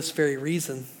 But for this very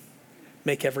reason,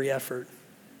 make every effort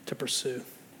to pursue.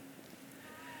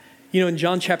 You know, in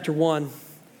John chapter 1,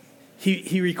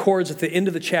 he records at the end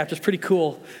of the chapter, it's pretty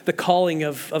cool, the calling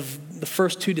of the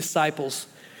first two disciples.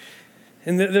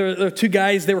 And there are two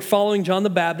guys, they were following John the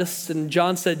Baptist, and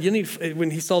John said, when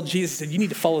he saw Jesus, he said, you need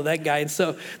to follow that guy. And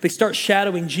so they start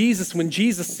shadowing Jesus. When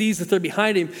Jesus sees that they're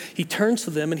behind him, he turns to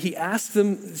them and he asks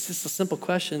them, it's just a simple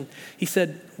question. He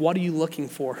said, what are you looking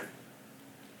for?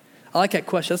 I like that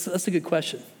question. That's a good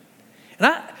question. And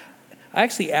I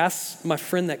actually asked my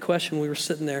friend that question when we were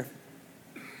sitting there.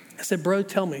 I said, bro,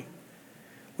 tell me,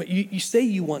 you say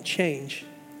you want change,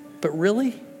 but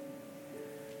really,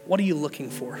 what are you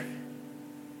looking for?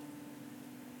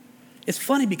 It's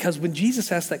funny because when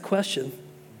Jesus asked that question,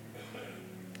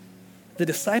 the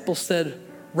disciples said,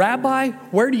 Rabbi,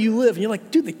 where do you live? And you're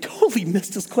like, dude, they totally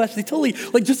missed his question. They totally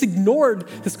just ignored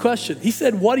his question. He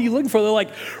said, what are you looking for? They're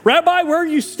like, Rabbi, where are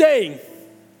you staying?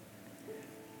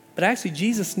 But actually,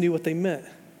 Jesus knew what they meant.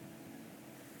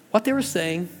 What they were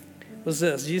saying was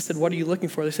this. Jesus said, what are you looking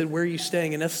for? They said, where are you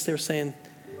staying? In essence, they were saying,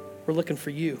 we're looking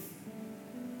for you.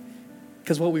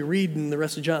 Because what we read in the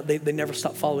rest of John, they never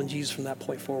stopped following Jesus from that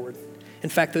point forward. In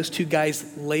fact, those two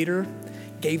guys later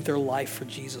gave their life for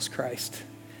Jesus Christ.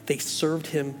 They served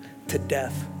him to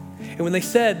death. And when they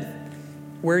said,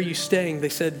 where are you staying? They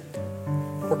said,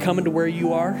 we're coming to where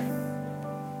you are.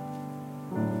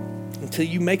 Until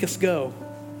you make us go,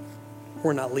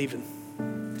 we're not leaving.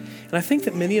 And I think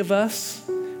that many of us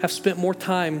have spent more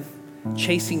time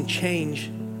chasing change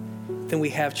than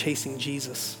we have chasing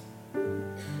Jesus.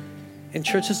 And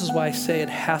church, this is why I say it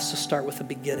has to start with a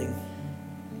beginning.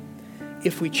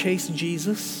 If we chase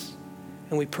Jesus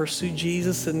and we pursue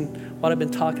Jesus and what I've been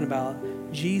talking about,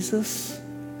 Jesus,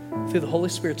 through the Holy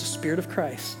Spirit, the Spirit of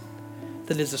Christ,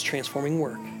 that is this transforming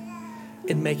work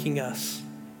in making us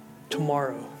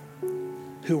tomorrow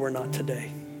who we're not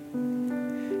today.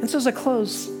 And so as I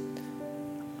close,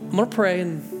 I'm going to pray,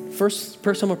 and first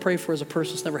person I'm going to pray for is a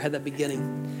person who's never had that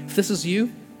beginning. If this is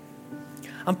you,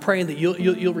 I'm praying that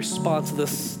you'll respond to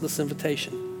this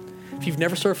invitation. If you've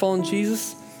never started following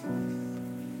Jesus,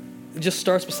 it just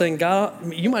starts by saying,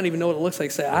 God, you might even know what it looks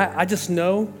like. Say, I just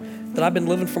know that I've been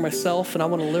living for myself and I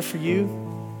want to live for you.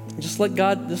 And just let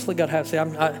God have it. Say,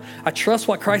 I trust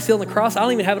what Christ did on the cross. I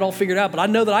don't even have it all figured out, but I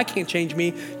know that I can't change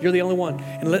me. You're the only one.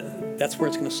 And that's where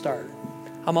it's going to start.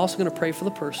 I'm also going to pray for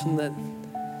the person that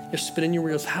you're spinning your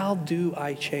wheels. How do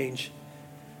I change?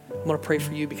 I'm going to pray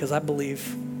for you because I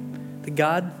believe that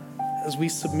God, as we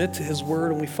submit to his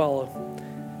word and we follow,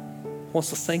 wants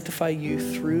to sanctify you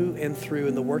through and through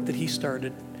in the work that he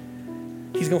started.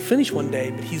 He's going to finish one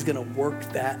day, but he's going to work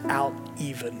that out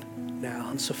even now.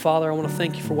 And so, Father, I want to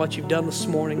thank you for what you've done this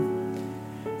morning.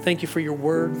 Thank you for your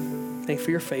word. Thank you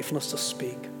for your faithfulness to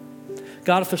speak.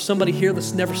 God, if there's somebody here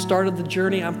that's never started the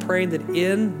journey, I'm praying that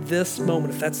in this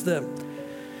moment, if that's them,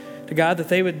 to God, that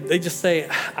they just say,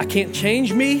 I can't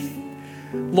change me.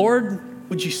 Lord,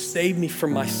 would you save me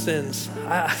from my sins?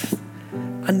 I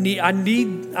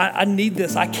need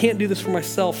this. I can't do this for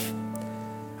myself.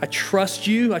 I trust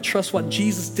you. I trust what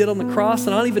Jesus did on the cross,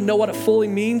 and I don't even know what it fully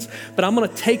means, but I'm going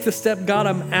to take the step. God,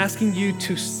 I'm asking you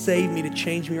to save me, to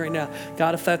change me right now.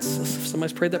 God, if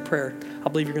somebody's prayed that prayer, I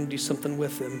believe you're going to do something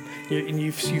with them, and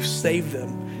you've saved them,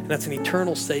 and that's an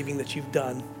eternal saving that you've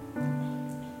done.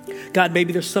 God,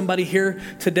 maybe there's somebody here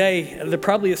today, there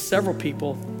probably is several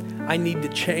people, I need to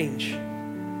change.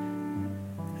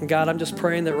 And God, I'm just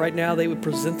praying that right now they would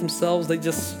present themselves. They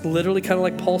just literally, kind of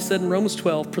like Paul said in Romans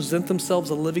 12, present themselves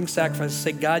a living sacrifice.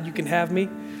 Say, God, you can have me.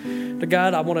 But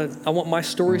God, I want my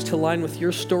stories to align with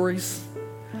your stories.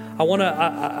 I want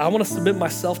to submit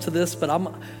myself to this, but I'm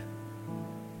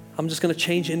just going to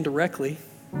change indirectly.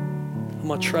 I'm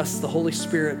going to trust the Holy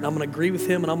Spirit, and I'm going to agree with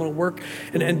him, and I'm going to work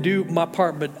and do my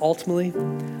part. But ultimately,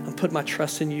 I'm putting my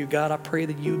trust in you. God, I pray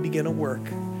that you would begin to work.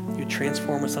 You would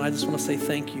transform us. And I just want to say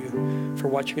thank you for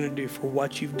what you're going to do, for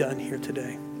what you've done here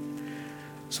today.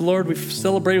 So, Lord, we've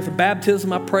celebrated with a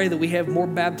baptism. I pray that we have more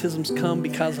baptisms come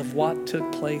because of what took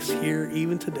place here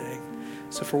even today.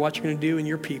 So for what you're going to do in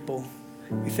your people,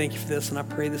 we thank you for this. And I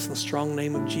pray this in the strong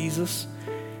name of Jesus.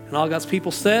 And all God's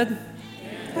people said,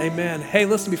 amen. Hey,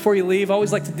 listen, before you leave, I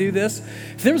always like to do this.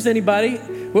 If there was anybody,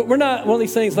 we're not one of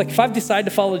these things, like if I've decided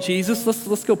to follow Jesus,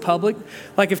 let's go public.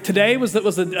 Like if today was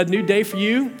a new day for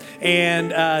you,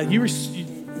 and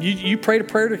you prayed a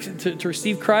prayer to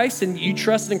receive Christ, and you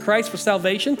trusted in Christ for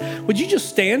salvation, would you just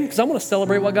stand? Because I want to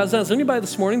celebrate what God's done. Is there anybody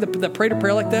this morning that prayed a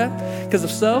prayer like that? Because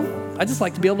if so, I'd just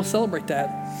like to be able to celebrate that.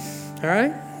 All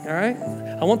right?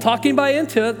 I won't talk anybody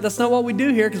into it. That's not what we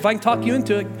do here, because if I can talk you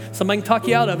into it, somebody can talk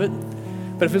you out of it.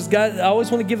 But if it's God, I always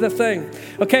want to give that thing.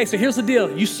 Okay, so here's the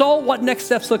deal. You saw what next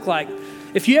steps look like.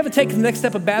 If you haven't taken the next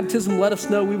step of baptism, let us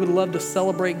know. We would love to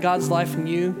celebrate God's life in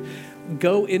you.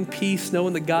 Go in peace,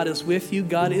 knowing that God is with you,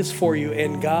 God is for you,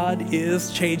 and God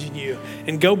is changing you.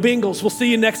 And go Bengals. We'll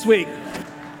see you next week.